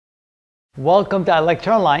Welcome to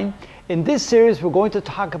ilectureonline. In this series, we're going to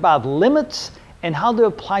talk about limits and how they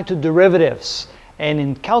apply to derivatives. And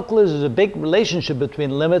in calculus, there's a big relationship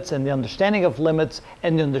between limits and the understanding of limits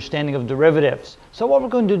and the understanding of derivatives. So what we're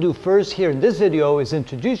going to do first here in this video is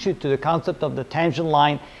introduce you to the concept of the tangent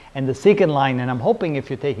line and the secant line. And I'm hoping if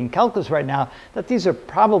you're taking calculus right now, that these are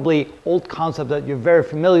probably old concepts that you're very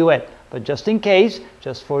familiar with. But just in case,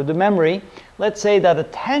 just for the memory, let's say that a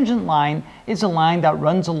tangent line is a line that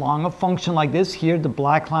runs along a function like this. Here, the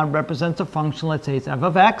black line represents a function. Let's say it's f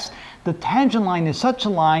of x. The tangent line is such a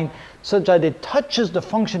line such that it touches the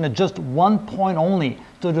function at just one point only.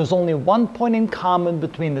 So there's only one point in common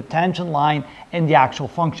between the tangent line and the actual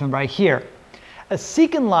function right here. A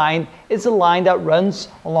secant line is a line that runs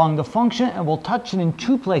along the function and will touch it in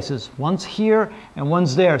two places. One's here and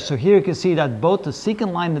one's there. So here you can see that both the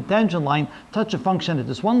secant line and the tangent line touch a function at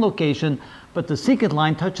this one location, but the secant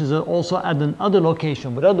line touches it also at another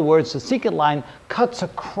location. In other words, the secant line cuts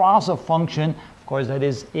across a function. Of course, that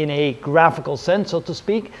is in a graphical sense, so to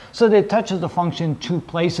speak, so that it touches the function in two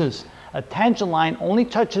places. A tangent line only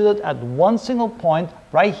touches it at one single point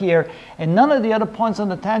right here, and none of the other points on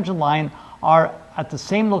the tangent line are at the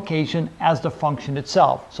same location as the function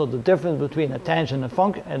itself. So the difference between a tangent and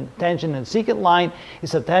secant line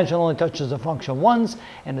is the tangent only touches the function once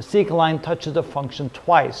and the secant line touches the function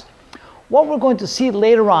twice. What we're going to see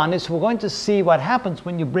later on is we're going to see what happens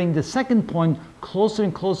when you bring the second point closer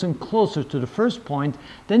and closer and closer to the first point.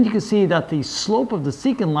 Then you can see that the slope of the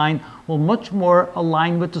secant line will much more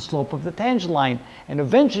align with the slope of the tangent line. And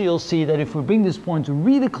eventually you'll see that if we bring these points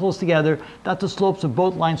really close together, that the slopes of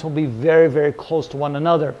both lines will be very, very close to one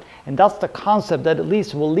another. And that's the concept that at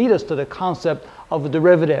least will lead us to the concept of a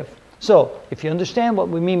derivative. So, if you understand what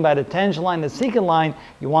we mean by the tangent line and the secant line,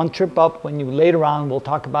 you won't trip up when you later on will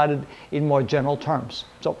talk about it in more general terms.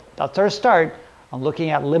 So, that's our start on looking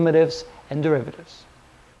at limitives and derivatives.